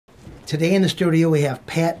Today in the studio we have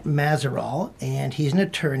Pat Mazoral, and he's an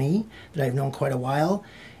attorney that I've known quite a while.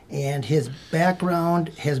 And his background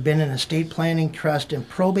has been in estate planning, trust and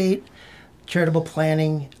probate, charitable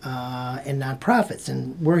planning, and nonprofits.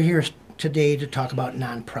 And we're here today to talk about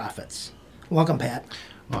nonprofits. Welcome, Pat.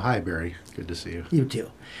 Well, hi, Barry. Good to see you. You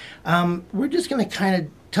too. We're just going to kind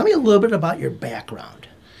of tell me a little bit about your background.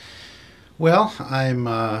 Well, I'm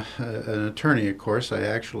an attorney, of course. I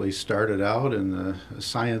actually started out in the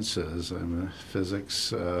sciences. I'm a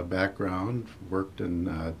physics background, worked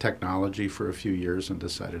in technology for a few years and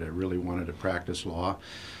decided I really wanted to practice law,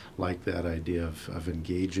 like that idea of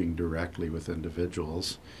engaging directly with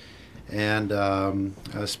individuals. And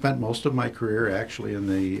I spent most of my career actually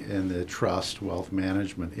in the trust wealth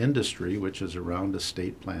management industry, which is around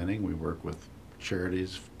estate planning. We work with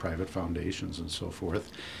charities, private foundations, and so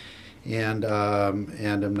forth. And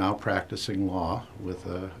I'm now practicing law with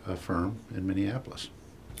a firm in Minneapolis.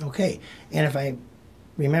 Okay. And if I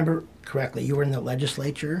remember correctly, you were in the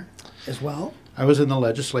legislature as well? I was in the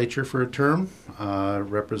legislature for a term,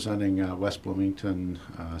 representing West Bloomington,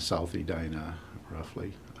 South Edina,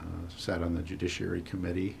 roughly. Sat on the Judiciary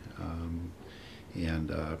Committee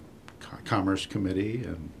and Commerce Committee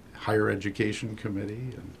and Higher Education Committee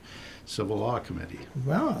and Civil Law Committee.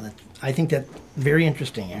 Well, I think that's very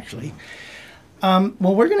interesting, actually.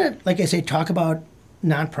 Well, we're going to, like I say, talk about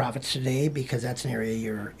nonprofits today because that's an area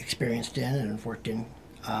you're experienced in and have worked in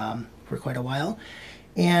for quite a while.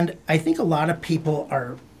 And I think a lot of people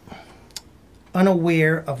are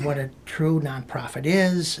unaware of what a true nonprofit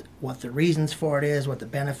is, what the reasons for it is, what the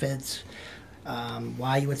benefits,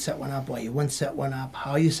 why you would set one up, why you wouldn't set one up,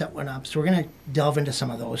 how you set one up. So we're going to delve into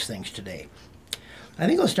some of those things today. I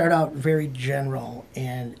think I'll start out very general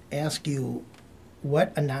and ask you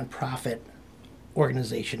what a nonprofit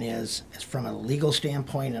organization is from a legal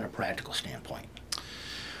standpoint and a practical standpoint.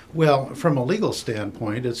 Well, from a legal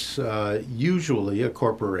standpoint, it's usually a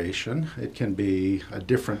corporation. It can be a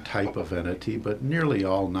different type of entity, but nearly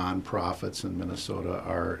all nonprofits in Minnesota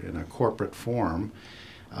are in a corporate form.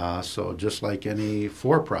 So just like any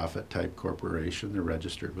for-profit type corporation, they're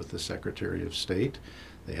registered with the Secretary of State.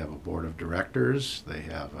 They have a board of directors. They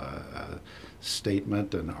have a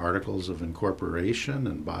statement and articles of incorporation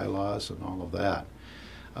and bylaws and all of that.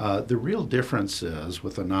 The real difference is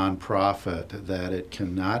with a nonprofit that it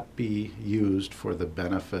cannot be used for the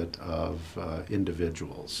benefit of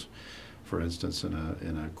individuals. For instance, in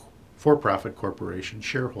a for-profit corporation,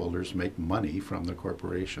 shareholders make money from the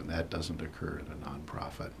corporation. That doesn't occur in a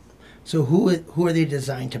nonprofit. So who are they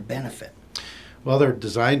designed to benefit? Well, they're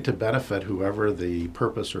designed to benefit whoever the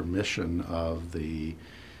purpose or mission of the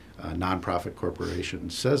nonprofit corporation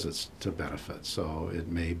says it's to benefit. So it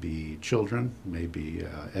may be children, may be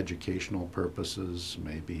educational purposes,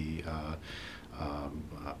 may be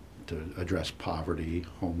to address poverty,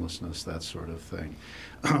 homelessness, that sort of thing.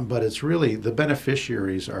 But it's really, the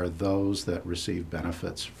beneficiaries are those that receive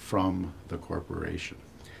benefits from the corporation.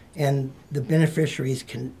 And the beneficiaries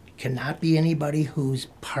cannot be anybody who's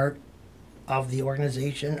part of the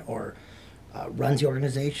organization or runs the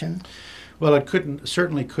organization? Well, it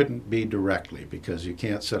certainly couldn't be directly, because you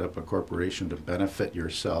can't set up a corporation to benefit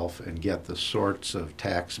yourself and get the sorts of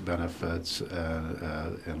tax benefits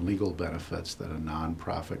and legal benefits that a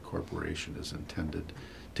nonprofit corporation is intended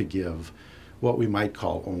to give what we might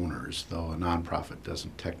call owners, though a nonprofit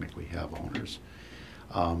doesn't technically have owners.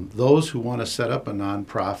 Those who want to set up a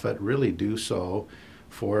nonprofit really do so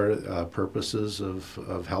for purposes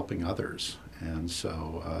of helping others. And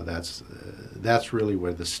so that's really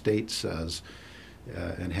where the state says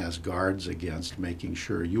and has guards against making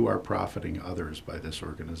sure you are profiting others by this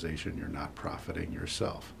organization, you're not profiting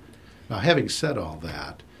yourself. Now, having said all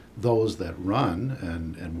that, those that run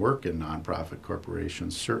and work in nonprofit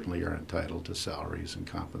corporations certainly are entitled to salaries and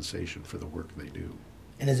compensation for the work they do.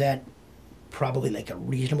 And is that probably like a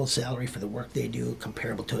reasonable salary for the work they do,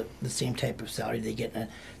 comparable to the same type of salary they get in a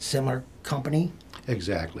similar company?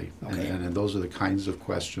 Exactly. Okay. And those are the kinds of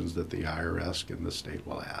questions that the IRS and the state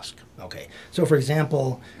will ask. Okay. So, for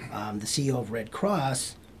example, the CEO of Red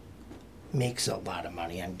Cross makes a lot of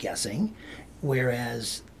money, I'm guessing,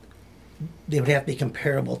 whereas they would have to be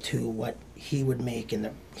comparable to what he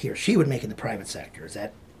or she would make in the private sector. Is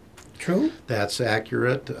that true? That's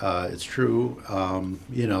accurate. It's true.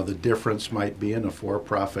 The difference might be in a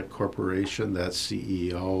for-profit corporation, that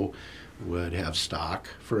CEO would have stock,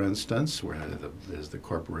 for instance, where as the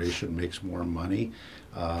corporation makes more money,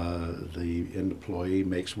 the employee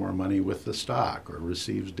makes more money with the stock or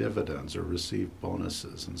receives dividends or receives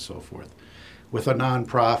bonuses and so forth. With a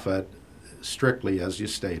nonprofit, strictly, as you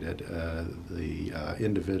stated, the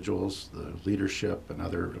individuals, the leadership, and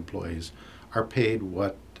other employees are paid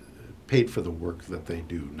for the work that they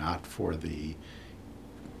do, not for the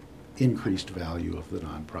increased value of the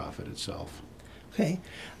nonprofit itself. Okay.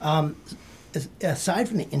 Aside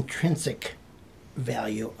from the intrinsic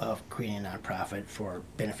value of creating a nonprofit for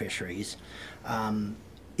beneficiaries,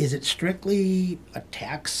 is it strictly a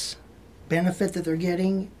tax benefit that they're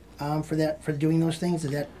getting for doing those things?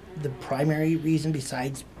 Is that the primary reason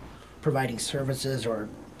besides providing services or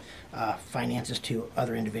finances to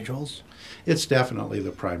other individuals? It's definitely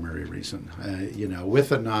the primary reason.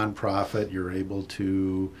 With a nonprofit, you're able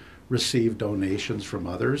to receive donations from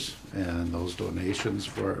others, and those donations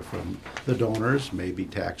from the donors may be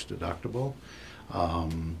tax deductible.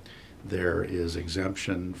 There is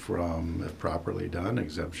exemption from, if properly done,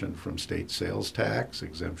 exemption from state sales tax,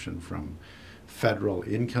 exemption from federal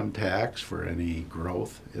income tax for any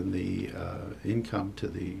growth in the income to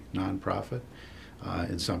the nonprofit.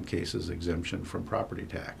 In some cases, exemption from property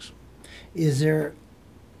tax. Is there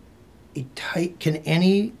can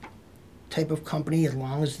any type of company, as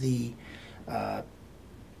long as the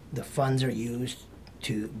funds are used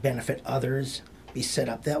to benefit others, be set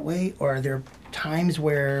up that way? Or are there times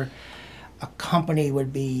where a company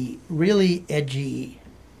would be really edgy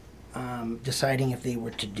deciding if they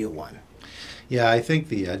were to do one? Yeah, I think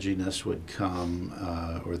the edginess would come,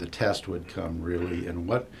 or the test would come really in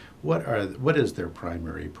what is their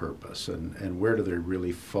primary purpose, and where do they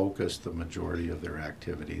really focus the majority of their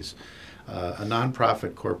activities. A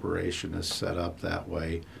nonprofit corporation is set up that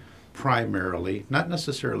way primarily, not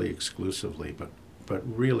necessarily exclusively, but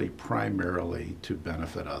really primarily to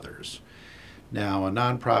benefit others. Now, a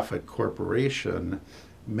nonprofit corporation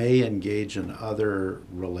may engage in other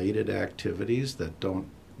related activities that don't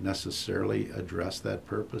necessarily address that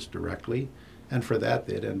purpose directly, and for that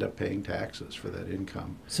they'd end up paying taxes for that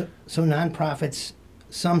income. So nonprofits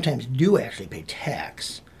sometimes do actually pay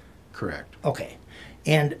tax. Correct. Okay.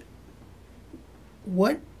 And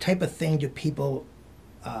what type of thing do people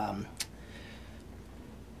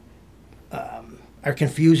are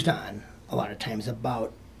confused on a lot of times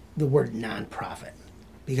about the word nonprofit?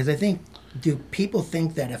 Because I think, do people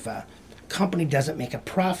think that if a company doesn't make a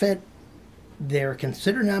profit, they're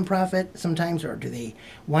considered nonprofit sometimes, or do they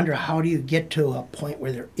wonder how do you get to a point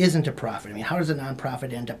where there isn't a profit? I mean, how does a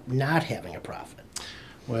nonprofit end up not having a profit?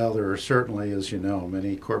 Well, there are certainly, as you know,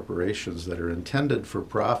 many corporations that are intended for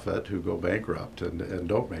profit who go bankrupt and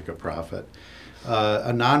don't make a profit.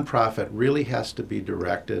 A nonprofit really has to be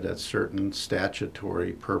directed at certain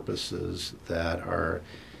statutory purposes that are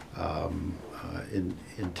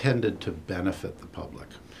intended to benefit the public.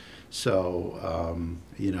 So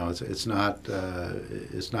it's not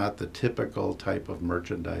the typical type of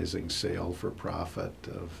merchandising sale for profit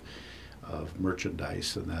of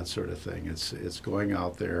merchandise and that sort of thing. It's going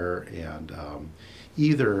out there and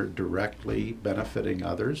either directly benefiting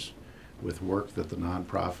others with work that the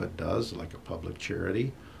nonprofit does, like a public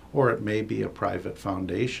charity, or it may be a private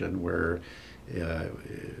foundation where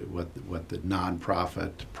what the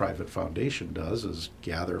nonprofit private foundation does is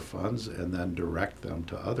gather funds and then direct them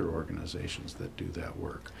to other organizations that do that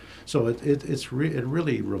work. So it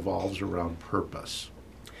really revolves around purpose.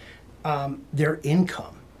 Their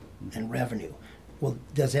income and revenue, well,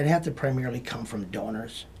 does that have to primarily come from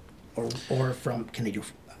donors, or from, can they do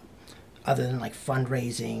other than like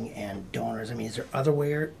fundraising and donors? I mean, is there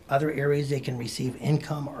other areas they can receive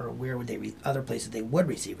income, or where would they other places they would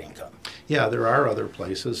receive income? Yeah, there are other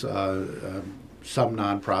places. Some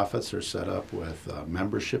nonprofits are set up with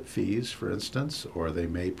membership fees, for instance, or they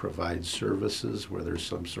may provide services where there's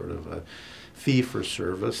some sort of a fee for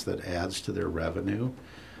service that adds to their revenue.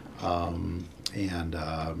 And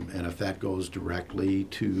if that goes directly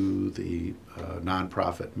to the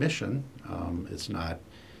nonprofit mission, it's not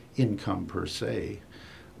income per se,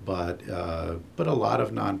 but a lot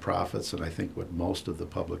of nonprofits, and I think what most of the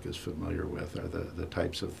public is familiar with, are the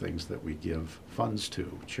types of things that we give funds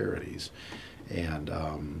to, charities, and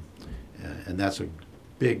that's a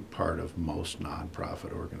big part of most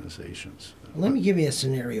nonprofit organizations. Let me give you a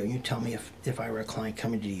scenario, and you tell me if I were a client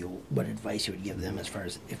coming to you, what advice you would give them as far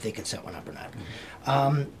as if they could set one up or not.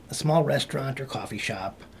 Mm-hmm. A small restaurant or coffee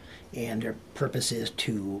shop, and their purpose is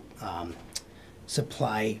to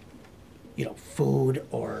supply, food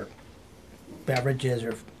or beverages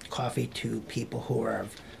or coffee to people who are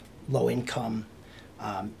of low income,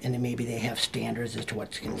 and then maybe they have standards as to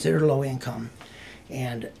what's considered low income,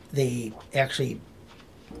 and they actually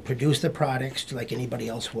produce the products like anybody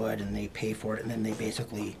else would, and they pay for it, and then they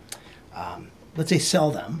basically, let's say, sell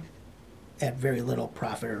them at very little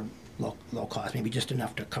profit or low cost, maybe just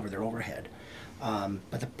enough to cover their overhead.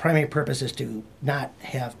 But the primary purpose is to not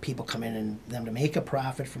have people come in and them to make a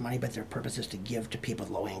profit for money, but their purpose is to give to people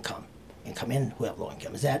with low income and come in who have low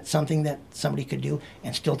income. Is that something that somebody could do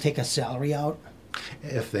and still take a salary out?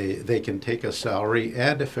 If they can take a salary,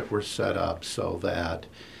 and if it were set up so that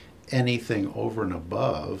anything over and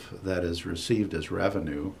above that is received as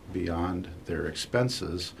revenue beyond their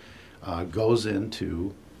expenses goes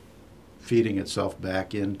into feeding itself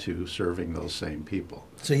back into serving those same people.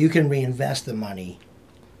 So you can reinvest the money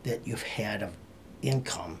that you've had of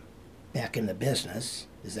income back in the business.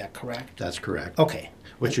 Is that correct? That's correct. Okay.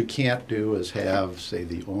 What you can't do is have, say,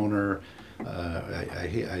 the owner,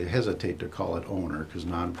 I hesitate to call it owner because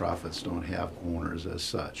nonprofits don't have owners as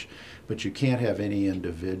such, but you can't have any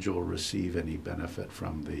individual receive any benefit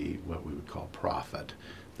from the, what we would call profit,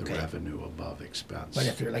 the Okay. revenue above expense. But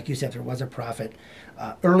if there, like you said, if there was a profit,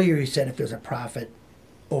 earlier you said if there's a profit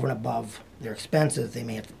over and above their expenses, they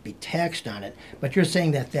may have to be taxed on it. But you're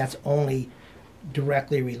saying that that's only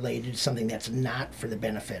directly related to something that's not for the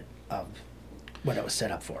benefit of what it was set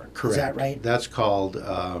up for. Correct. Is that right? That's called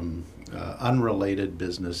unrelated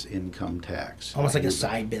business income tax. Almost like a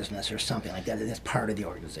side business or something like that. That's part of the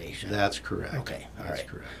organization. That's correct. Okay, all That's right.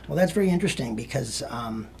 correct. Well, that's very interesting because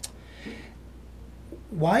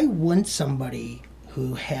why wouldn't somebody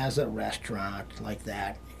who has a restaurant like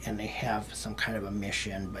that and they have some kind of a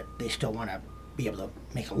mission, but they still want to be able to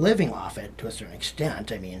make a living off it to a certain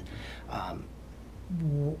extent? I mean,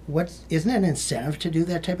 isn't it an incentive to do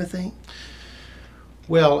that type of thing?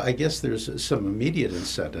 Well, I guess there's some immediate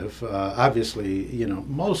incentive. Obviously, you know,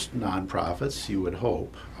 most nonprofits, you would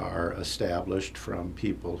hope, are established from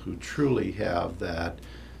people who truly have that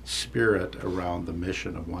spirit around the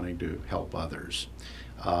mission of wanting to help others.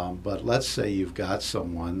 But let's say you've got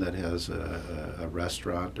someone that has a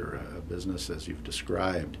restaurant or a business as you've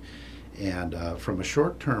described, and from a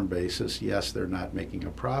short-term basis, yes, they're not making a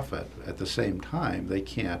profit. At the same time, they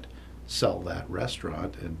can't sell that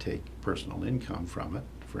restaurant and take personal income from it.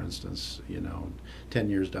 For instance, you know, 10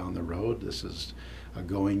 years down the road, this is a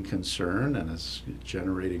going concern and it's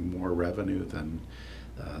generating more revenue than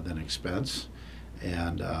expense,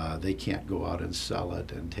 and they can't go out and sell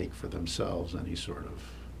it and take for themselves any sort of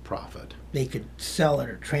profit. They could sell it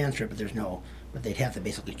or transfer it, but they'd have to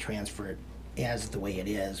basically transfer it as the way it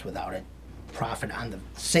is without a profit on the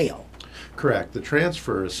sale. Correct. The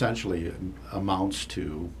transfer essentially amounts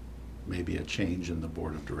to maybe a change in the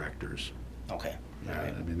board of directors. Okay. All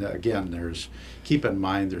right. I mean, again, keep in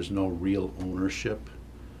mind there's no real ownership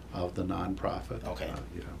of the nonprofit. Okay.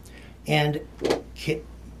 You know. And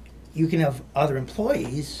you can have other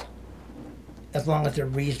employees as long as they're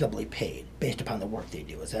reasonably paid based upon the work they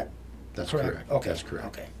do. Is that That's correct? correct. Okay. That's correct.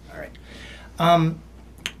 Okay. All right.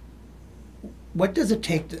 What does it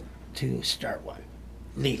take to start one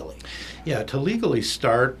legally? Yeah, to legally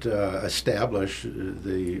start, establish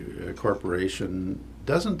the corporation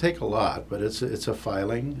doesn't take a lot, but it's a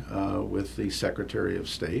filing with the Secretary of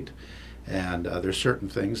State, and there's certain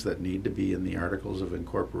things that need to be in the Articles of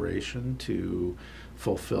Incorporation to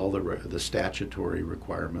fulfill the statutory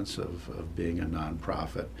requirements of being a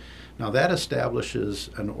nonprofit. Now that establishes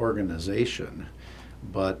an organization,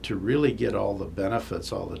 but to really get all the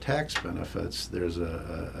benefits, all the tax benefits, there's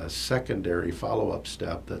a secondary follow-up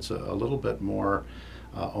step that's a little bit more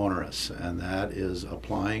onerous, and that is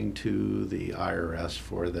applying to the IRS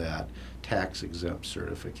for that tax-exempt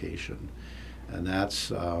certification. And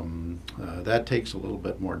that takes a little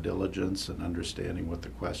bit more diligence and understanding what the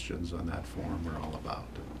questions on that form are all about.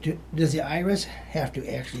 Does the IRS have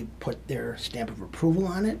to actually put their stamp of approval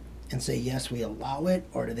on it and say, yes, we allow it,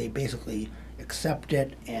 or do they basically accept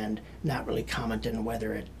it and not really comment on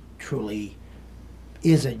whether it truly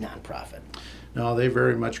is a nonprofit? No, they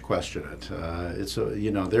very much question it.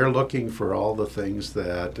 They're looking for all the things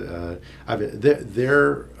that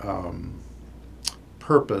their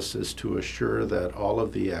purpose is to assure that all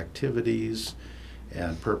of the activities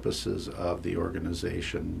and purposes of the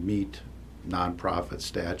organization meet nonprofit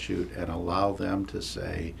statute and allow them to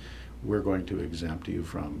say, we're going to exempt you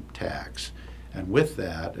from tax. And with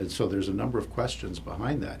that, and so there's a number of questions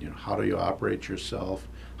behind that. You know, how do you operate yourself?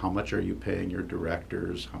 How much are you paying your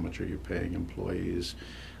directors? How much are you paying employees?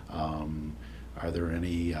 Are there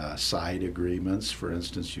any side agreements? For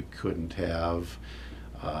instance, you couldn't have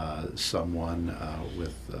someone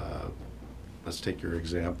with, let's take your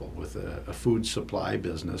example, with a food supply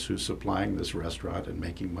business who's supplying this restaurant and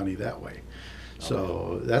making money that way.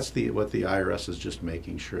 So that's what the IRS is just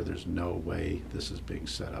making sure there's no way this is being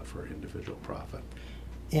set up for individual profit.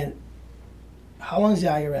 And how long does the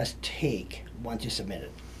IRS take once you submit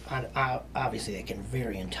it? obviously they can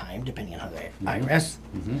vary in time depending on how the IRS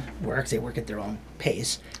works. They work at their own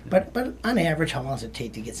pace. But on average, how long does it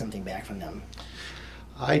take to get something back from them?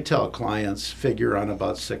 I tell clients figure on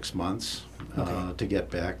about 6 months Okay. to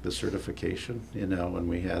get back the certification. You know, when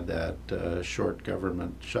we had that short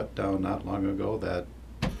government shutdown not long ago, that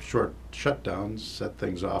short shutdown set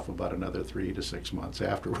things off about another 3 to 6 months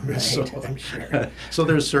afterwards. Right, So, I'm sure. so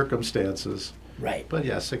there's circumstances. Right. But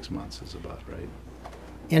yeah, 6 months is about right.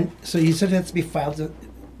 And so you said it has to be filed.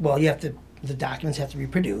 Well, the documents have to be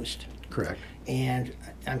produced, Correct. and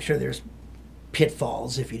I'm sure there's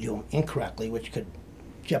pitfalls if you do them incorrectly, which could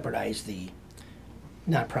jeopardize the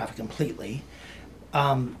nonprofit completely.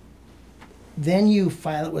 Then you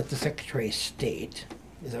file it with the Secretary of State.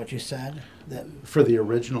 Is that what you said? For the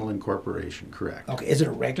original incorporation, correct. Okay. Is it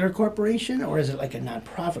a regular corporation or is it like a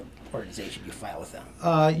nonprofit organization you file with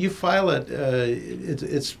them? You file it,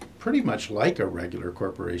 it's pretty much like a regular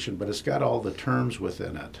corporation, but it's got all the terms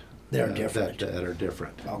within it. That are different. That are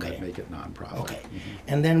different. Okay. That make it nonprofit. Okay.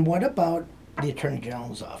 And then what about the Attorney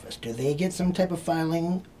General's office? Do they get some type of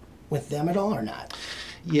filing with them at all or not?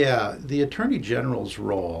 Yeah, the Attorney General's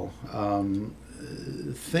role,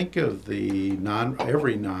 think of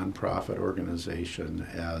every nonprofit organization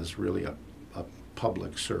as really a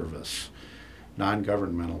public service,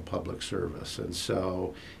 non-governmental public service, and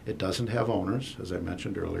so it doesn't have owners, as I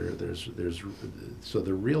mentioned earlier. So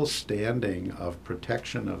the real standing of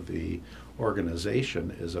protection of the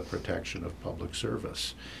organization is a protection of public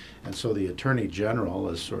service. And so the Attorney General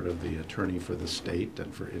is sort of the attorney for the state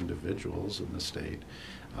and for individuals in the state,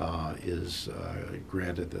 is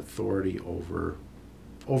granted the authority over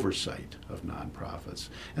oversight of nonprofits.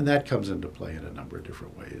 And that comes into play in a number of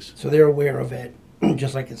different ways. So they're aware of it,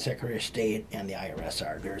 just like the Secretary of State and the IRS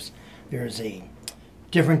are. There's a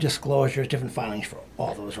different disclosures, different filings for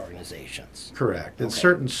all those organizations. Correct. In Okay.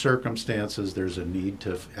 certain circumstances, there's a need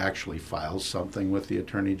to actually file something with the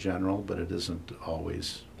Attorney General, but it isn't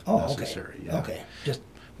always necessary. Okay. Yeah. Okay. Just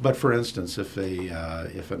But for instance, if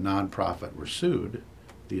a nonprofit were sued,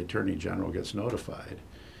 the Attorney General gets notified.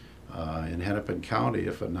 In Hennepin County,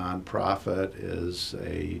 if a nonprofit is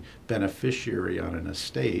a beneficiary on an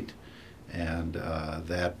estate, and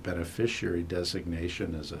that beneficiary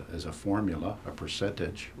designation is a formula, a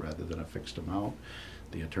percentage rather than a fixed amount,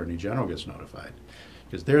 the Attorney General gets notified,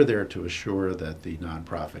 because they're there to assure that the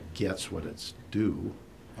nonprofit gets what it's due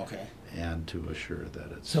okay. and to assure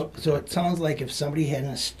that it's So it protected. sounds like if somebody had an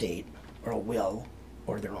estate or a will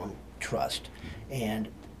or their own trust, and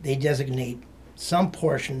they designate some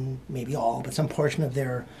portion, maybe all, but some portion of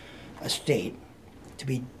their estate to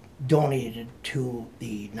be donated to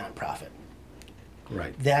the nonprofit.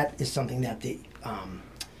 Right. That is something that the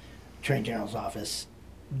Attorney General's office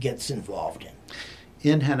gets involved in.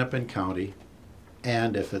 In Hennepin County,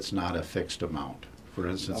 and if it's not a fixed amount. For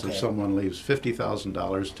instance, Okay. if someone leaves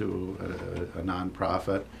 $50,000 to a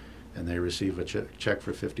nonprofit and they receive a check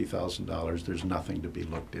for $50,000, there's nothing to be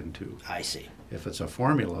looked into. I see. If it's a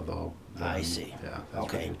formula, though, then, I see. Yeah, that's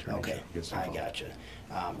Okay. where the attorney Okay. gets I involved. gotcha.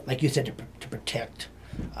 Like you said, to protect.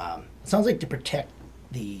 It sounds like to protect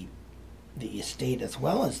the estate as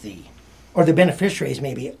well as the beneficiaries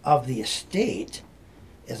maybe of the estate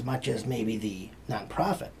as much as maybe the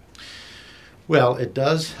nonprofit. Well, it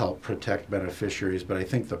does help protect beneficiaries, but I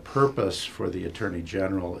think the purpose for the Attorney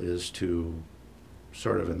General is to,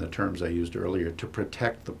 sort of in the terms I used earlier, to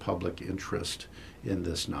protect the public interest in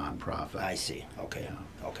this nonprofit. I see. Okay.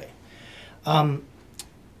 Yeah. Okay.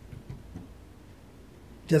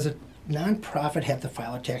 Does a nonprofit have to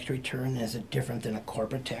file a tax return? Is it different than a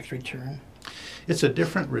corporate tax return? It's a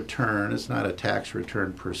different return. It's not a tax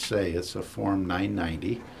return per se. It's a Form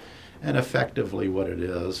 990. And effectively what it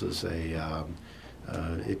is it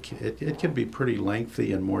can be pretty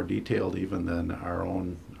lengthy and more detailed even than our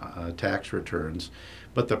own tax returns.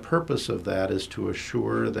 But the purpose of that is to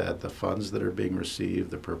assure that the funds that are being received,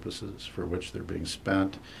 the purposes for which they're being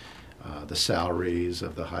spent, the salaries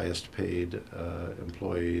of the highest paid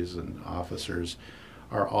employees and officers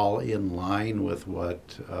are all in line with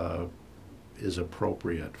what is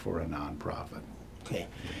appropriate for a nonprofit. Okay.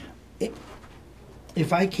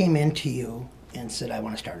 If I came into you and said I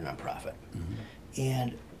want to start a nonprofit,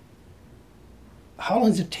 and how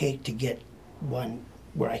long does it take to get one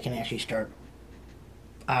where I can actually start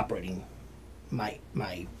operating my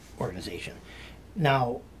organization?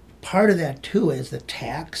 Now, part of that too is the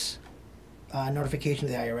tax notification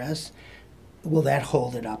to the IRS. Will that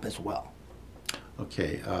hold it up as well?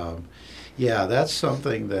 Okay, yeah, that's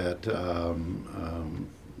something that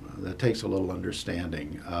that takes a little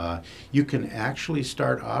understanding. You can actually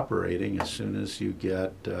start operating as soon as you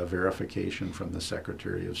get verification from the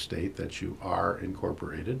Secretary of State that you are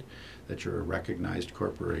incorporated, that you're a recognized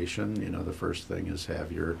corporation. You know, the first thing is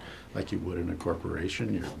have your, like you would in a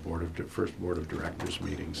corporation, your first board of directors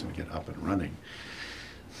meetings and get up and running.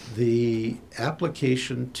 The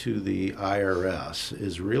application to the IRS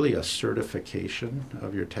is really a certification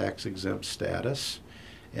of your tax-exempt status.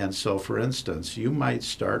 And so, for instance, you might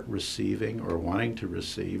start receiving or wanting to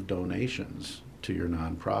receive donations to your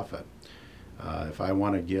nonprofit. If I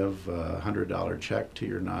want to give a $100 check to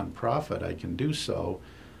your nonprofit, I can do so,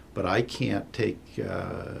 but I can't take,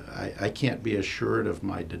 I can't be assured of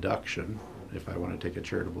my deduction if I want to take a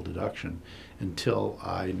charitable deduction until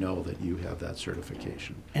I know that you have that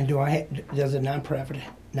certification. And does a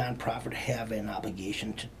nonprofit have an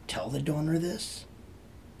obligation to tell the donor this?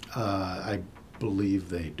 I believe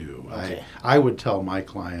they do. Okay. I would tell my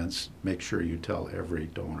clients, make sure you tell every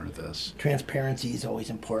donor this. Transparency is always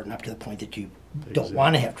important up to the point that you don't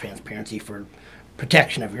want to have transparency for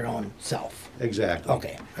protection of your own self. Exactly.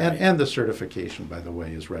 Okay. And the certification, by the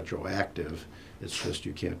way, is retroactive. It's just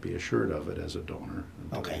you can't be assured of it as a donor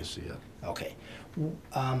until you see it. Okay.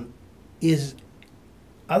 Is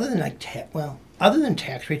other than other than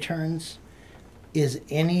tax returns, is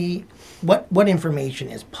what information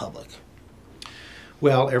is public?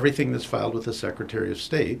 Well, everything that's filed with the Secretary of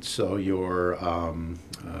State. So your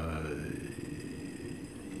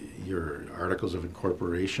articles of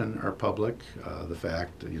incorporation are public. The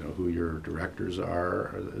fact, who your directors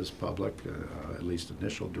are is public, at least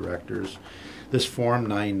initial directors. This Form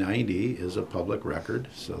 990 is a public record,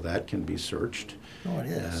 so that can be searched. Oh, it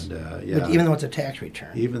is. And But even though it's a tax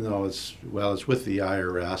return, even though it's with the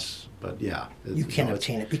IRS, but yeah, you can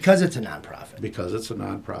obtain it because it's a nonprofit. Because it's a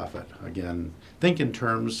nonprofit. Again, think in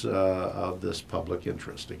terms of this public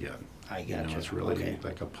interest again. I got you. It's really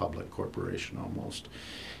like a public corporation almost.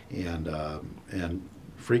 And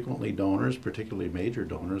frequently donors, particularly major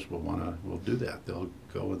donors, will do that. They'll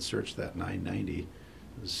go and search that 990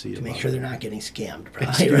 to see to make sure they're not getting scammed.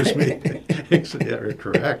 Excuse me. Yeah,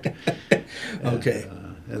 correct. Okay.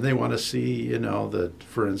 And they want to see, that,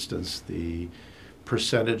 for instance, the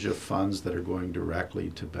percentage of funds that are going directly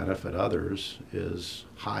to benefit others is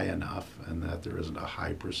high enough, and that there isn't a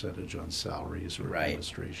high percentage on salaries or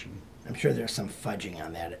administration. I'm sure there's some fudging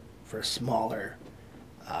on that for smaller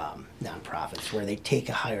nonprofits where they take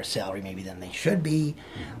a higher salary maybe than they should be,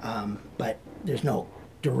 but there's no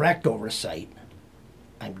direct oversight,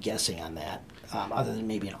 I'm guessing, on that, other than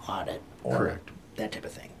maybe an audit or that type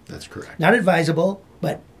of thing. That's correct. Not advisable,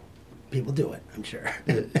 but people do it, I'm sure.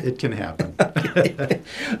 It can happen.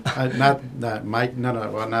 Not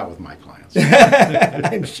with my clients.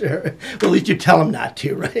 I'm sure. Well, at least you tell them not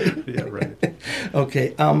to, right? Yeah, right.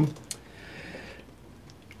 Okay.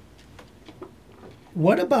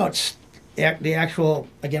 What about the actual,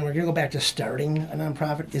 again, we're going to go back to starting a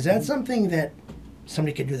nonprofit. Is that something that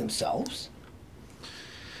somebody could do themselves?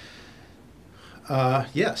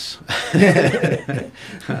 Yes.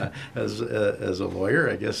 As a lawyer,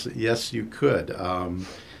 I guess, yes, you could. The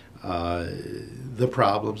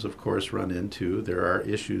problems, of course, there are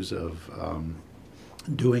issues of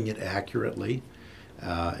doing it accurately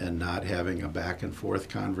and not having a back and forth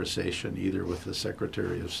conversation either with the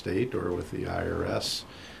Secretary of State or with the IRS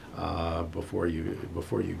before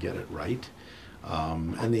you get it right.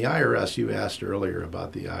 And the IRS, you asked earlier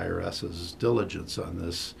about the IRS's diligence on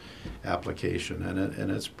this application,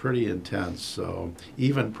 and it's pretty intense. So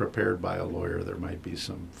even prepared by a lawyer, there might be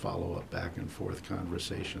some follow-up back and forth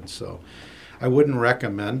conversations. So I wouldn't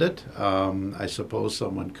recommend it. I suppose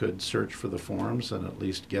someone could search for the forms and at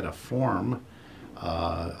least get a form,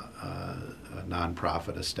 a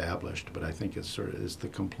nonprofit established, but I think it's the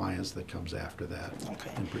compliance that comes after that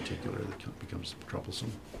in particular that becomes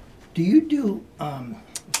troublesome. Do you do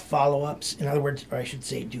follow-ups? In other words, or I should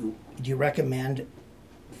say, do you recommend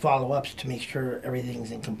follow-ups to make sure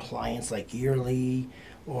everything's in compliance, like yearly,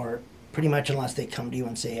 or pretty much unless they come to you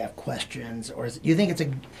and say have questions? Or do you think it's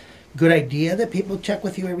a good idea that people check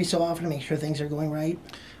with you every so often to make sure things are going right?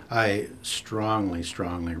 I strongly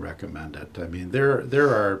recommend it. I mean, there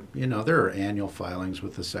are annual filings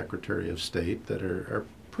with the Secretary of State that are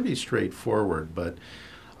pretty straightforward, but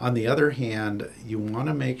on the other hand, you want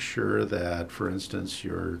to make sure that, for instance,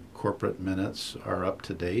 your corporate minutes are up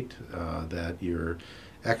to date, that you're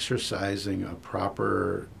exercising a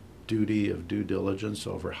proper duty of due diligence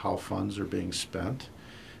over how funds are being spent,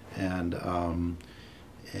 and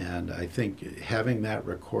And I think having that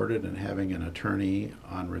recorded and having an attorney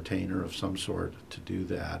on retainer of some sort to do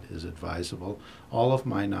that is advisable. All of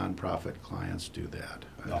my nonprofit clients do that.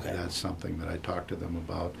 Okay. That's something that I talk to them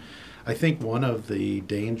about. I think one of the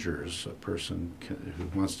dangers a person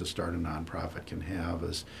who wants to start a nonprofit can have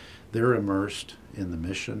is they're immersed in the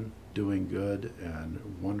mission, doing good and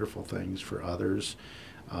wonderful things for others.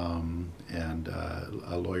 And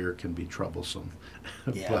a lawyer can be troublesome.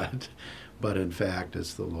 Yeah. But in fact,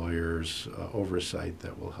 it's the lawyer's oversight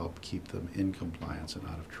that will help keep them in compliance and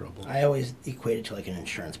out of trouble. I always equate it to like an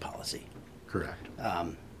insurance policy. Correct.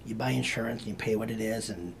 You buy insurance and you pay what it is,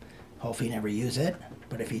 and hopefully you never use it.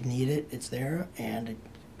 But if you need it, it's there. And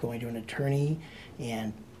going to an attorney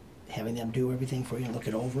and having them do everything for you and look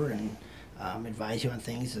it over and advise you on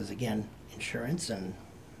things is, again, insurance. And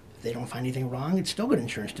if they don't find anything wrong, it's still good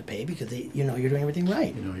insurance to pay because you know you're doing everything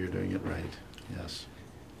right. You know you're doing it right. Yes.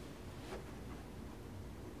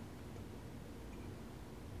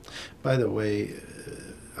 By the way,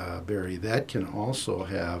 Barry, that can also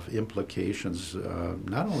have implications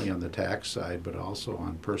not only on the tax side but also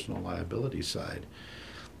on personal liability side.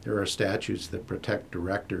 There are statutes that protect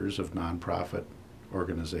directors of nonprofit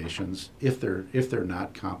organizations if they're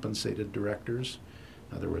not compensated directors.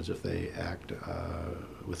 In other words, if they act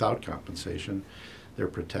without compensation, they're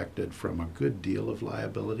protected from a good deal of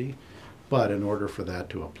liability. But in order for that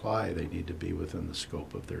to apply, they need to be within the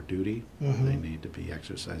scope of their duty. Mm-hmm. They need to be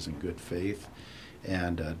exercising good faith.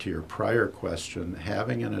 And to your prior question,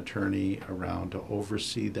 having an attorney around to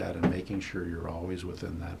oversee that and making sure you're always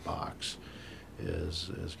within that box is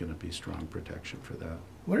going to be strong protection for that.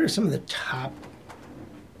 What are some of the top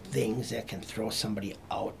things that can throw somebody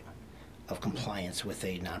out of compliance with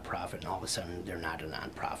a nonprofit and all of a sudden they're not a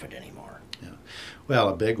nonprofit anymore? Yeah. Well,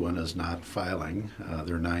 a big one is not filing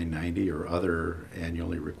their 990 or other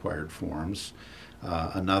annually required forms.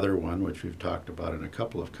 Another one, which we've talked about in a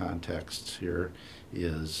couple of contexts here,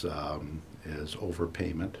 is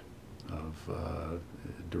overpayment of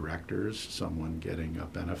directors, someone getting a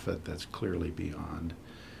benefit that's clearly beyond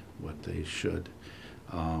what they should,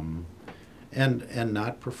 and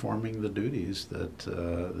not performing the duties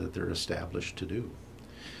that they're established to do.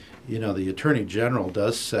 You know, the Attorney General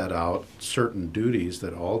does set out certain duties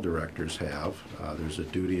that all directors have. There's a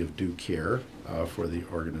duty of due care for the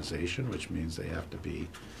organization, which means they have to be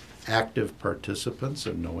active participants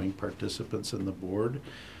and knowing participants in the board,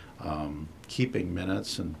 keeping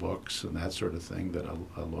minutes and books and that sort of thing that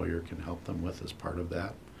a lawyer can help them with as part of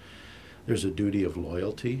that. There's a duty of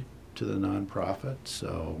loyalty to the nonprofit,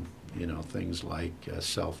 so you know, things like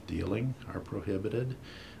self-dealing are prohibited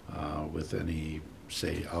with any,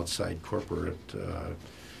 say, outside corporate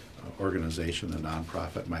organization the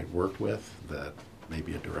nonprofit might work with that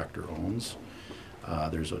maybe a director owns.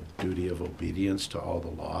 There's a duty of obedience to all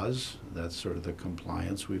the laws. That's sort of the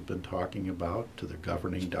compliance we've been talking about, to the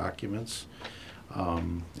governing documents.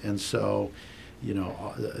 And so, you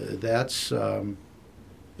know, that's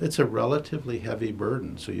it's a relatively heavy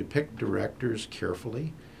burden. So you pick directors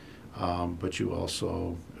carefully, but you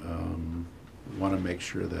also want to make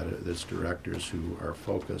sure that it's directors who are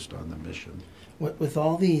focused on the mission. With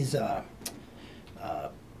all these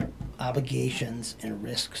obligations and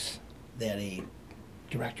risks that a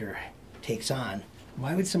director takes on,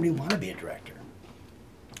 why would somebody want to be a director?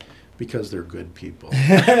 Because they're good people.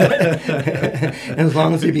 As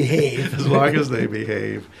long as they behave. As long as they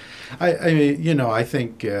behave. I mean, you know, I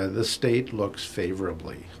think the state looks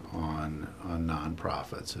favorably on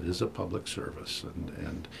nonprofits. It is a public service,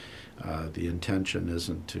 and the intention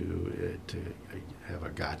isn't to have a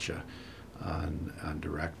gotcha on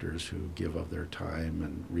directors who give of their time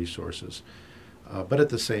and resources. But at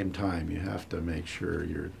the same time, you have to make sure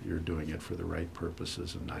you're doing it for the right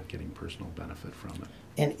purposes and not getting personal benefit from it.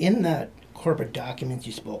 And in that corporate documents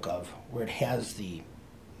you spoke of, where it has the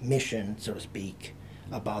mission, so to speak,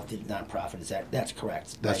 about the nonprofit, that's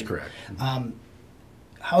correct? That's right? correct.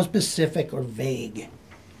 How specific or vague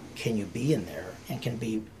can you be in there, and can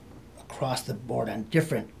be across the board on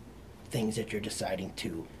different things that you're deciding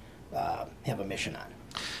to have a mission on?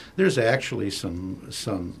 There's actually some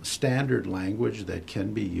standard language that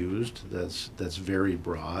can be used that's very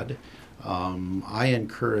broad. I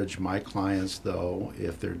encourage my clients, though,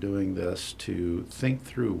 if they're doing this, to think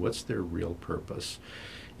through what's their real purpose,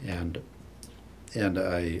 and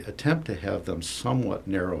I attempt to have them somewhat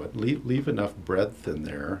narrow it, leave enough breadth in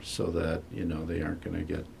there so that, you know, they aren't going to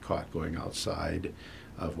get caught going outside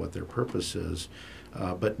of what their purpose is.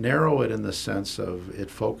 But narrow it in the sense of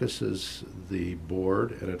it focuses the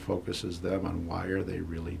board and it focuses them on why are they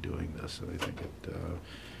really doing this, and I think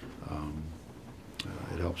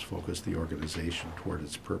it helps helps focus the organization toward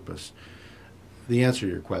its purpose. The answer to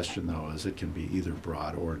your question, though, is it can be either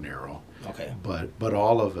broad or narrow. Okay. But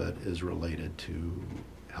all of it is related to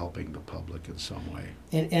helping the public in some way.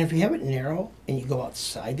 And if you have it narrow and you go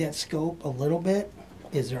outside that scope a little bit,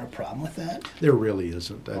 is there a problem with that? There really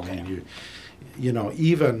isn't. I Okay. mean, you know,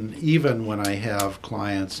 even when I have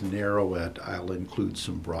clients narrow it, I'll include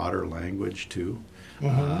some broader language too.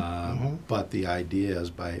 But the idea is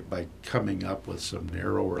by coming up with some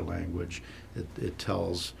narrower language, it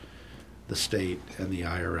tells the state and the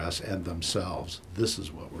IRS and themselves, this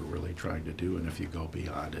is what we're really trying to do, and if you go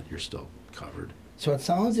beyond it, you're still covered. So it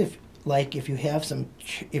sounds if you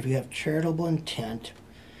have charitable intent,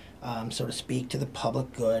 so to speak, to the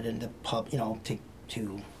public good and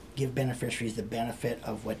to give beneficiaries the benefit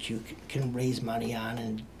of what you can raise money on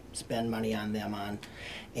and spend money on them on,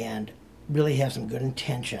 and really have some good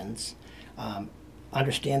intentions.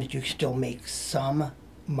 Understand that you still make some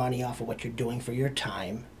money off of what you're doing for your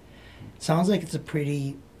time. Sounds like it's a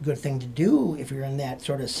pretty good thing to do if you're in that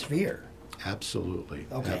sort of sphere. Absolutely.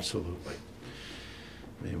 Okay. Absolutely.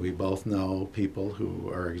 I mean, we both know people who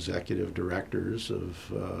are executive directors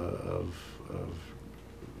of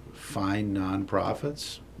fine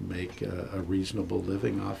nonprofits, make a reasonable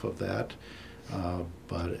living off of that,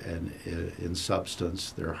 but in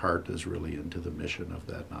substance, their heart is really into the mission of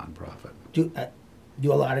that nonprofit. Do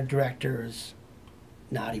a lot of directors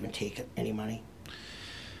not even take any money?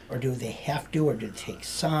 Or do they have to, or do they take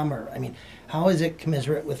some? Or, I mean, how is it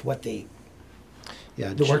commensurate with what the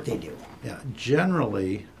work they do? Yeah,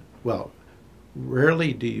 generally, well,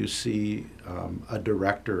 rarely do you see a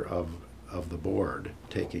director of the board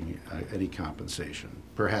taking any compensation,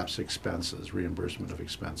 perhaps expenses, reimbursement of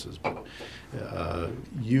expenses, but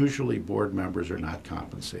usually board members are not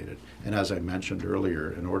compensated. And as I mentioned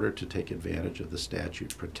earlier, in order to take advantage of the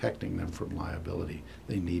statute protecting them from liability,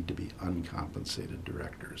 they need to be uncompensated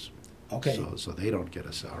directors. Okay. So they don't get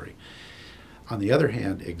a salary. On the other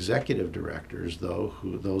hand, executive directors,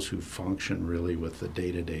 those who function really with the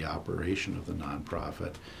day-to-day operation of the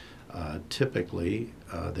nonprofit, typically,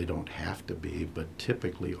 they don't have to be, but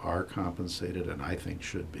typically are compensated, and I think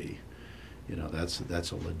should be. You know,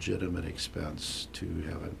 that's a legitimate expense to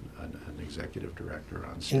have an executive director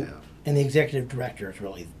on staff. And the executive director is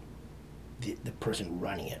really the person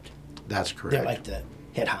running it. That's correct. They're like the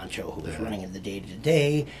head honcho who's running it the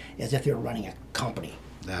day-to-day, as if they're running a company.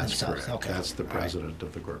 That's themselves. correct. Okay. That's the president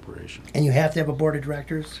of the corporation. And you have to have a board of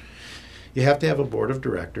directors? You have to have a board of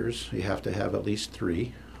directors. You have to have at least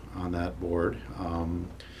 3 on that board.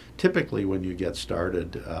 Typically, when you get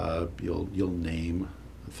started, you'll name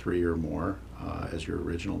 3 or more as your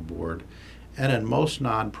original board, and in most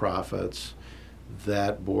nonprofits,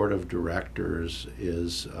 that board of directors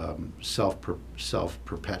is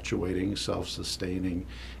self-perpetuating, self-sustaining,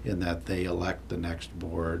 in that they elect the next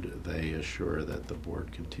board, they assure that the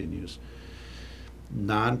board continues.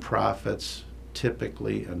 Nonprofits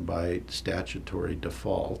typically, and by statutory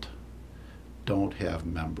default, don't have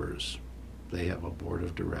members. They have a board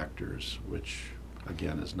of directors, which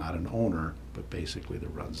again is not an owner, but basically the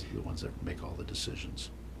ones that make all the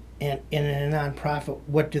decisions. And in a nonprofit,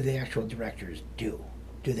 what do the actual directors do?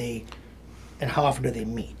 And how often do they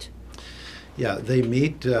meet? Yeah, they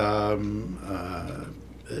meet, I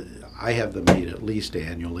have them meet at least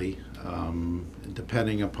annually.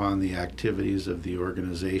 Depending upon the activities of the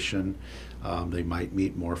organization, they might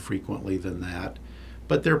meet more frequently than that.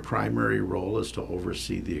 But their primary role is to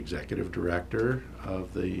oversee the executive director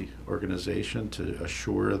of the organization, to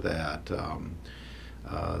assure that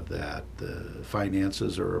that the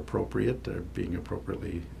finances are appropriate, they're being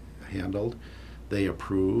appropriately handled. They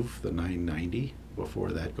approve the 990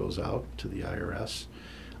 before that goes out to the IRS,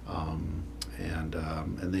 and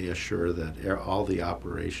they assure that all the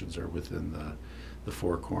operations are within the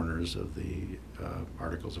 4 corners of the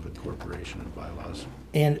Articles of Incorporation and bylaws.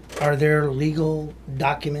 And are there legal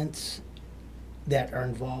documents that are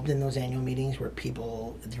involved in those annual meetings where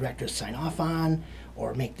the directors sign off on,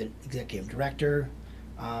 or make the executive director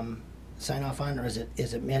sign off on, or is it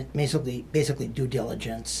basically due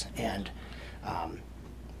diligence and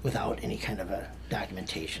without any kind of a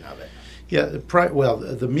documentation of it? Yeah,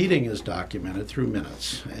 the meeting is documented through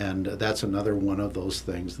minutes, and that's another one of those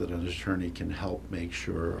things that an attorney can help make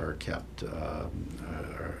sure are kept up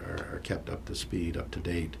to speed, up to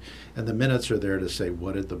date. And the minutes are there to say,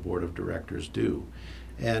 what did the board of directors do?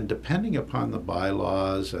 And depending upon the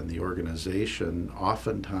bylaws and the organization,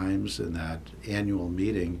 oftentimes in that annual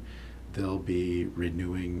meeting, they'll be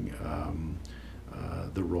renewing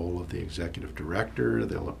the role of the executive director.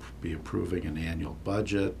 They'll be approving an annual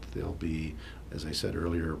budget. They'll be as I said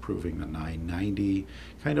earlier, approving the 990,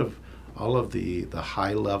 kind of all of the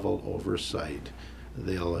high-level oversight.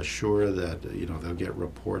 They'll assure that they'll get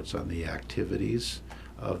reports on the activities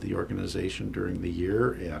of the organization during the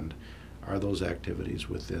year, and are those activities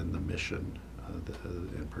within the mission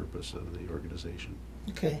and purpose of the organization.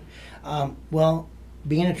 Okay. Well,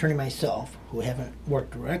 being an attorney myself, who haven't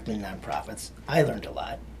worked directly in nonprofits, I learned a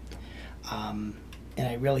lot. And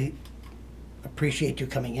I really appreciate you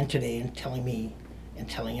coming in today and telling me and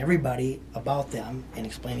telling everybody about them and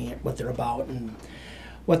explaining what they're about and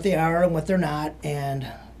what they are and what they're not and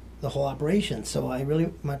the whole operation. So I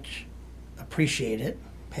really much appreciate it,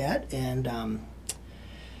 Pat. And I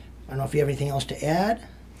don't know if you have anything else to add.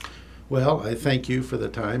 Well, I thank you for the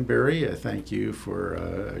time, Barry. I thank you for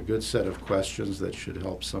a good set of questions that should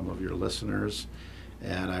help some of your listeners.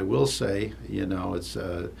 And I will say, it's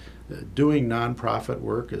doing nonprofit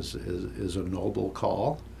work is a noble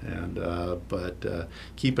call, but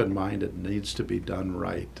keep in mind it needs to be done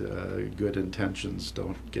right. Good intentions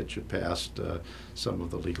don't get you past some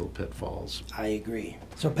of the legal pitfalls. I agree.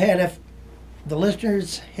 So, Pat, if the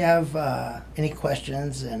listeners have any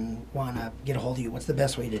questions and want to get a hold of you, what's the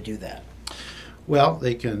best way to do that? Well,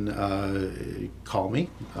 they can call me.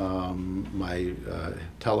 My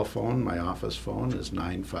telephone, my office phone is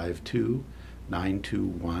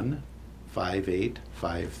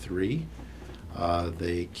 952-921-5853.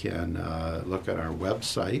 They can look at our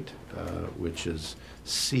website, which is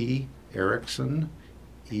C. Erickson,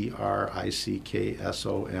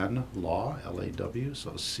 ERICKSON, law, LAW,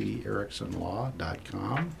 so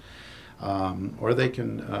CEricksonlaw.com. Or they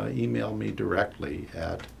can email me directly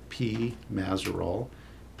at Mazoral,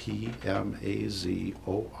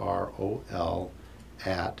 PMAZOROL,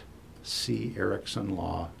 at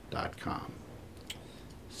CEricksonlaw.com.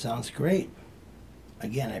 Sounds great.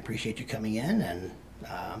 Again, I appreciate you coming in, and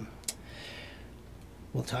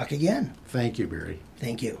we'll talk again. Thank you, Barry.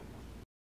 Thank you.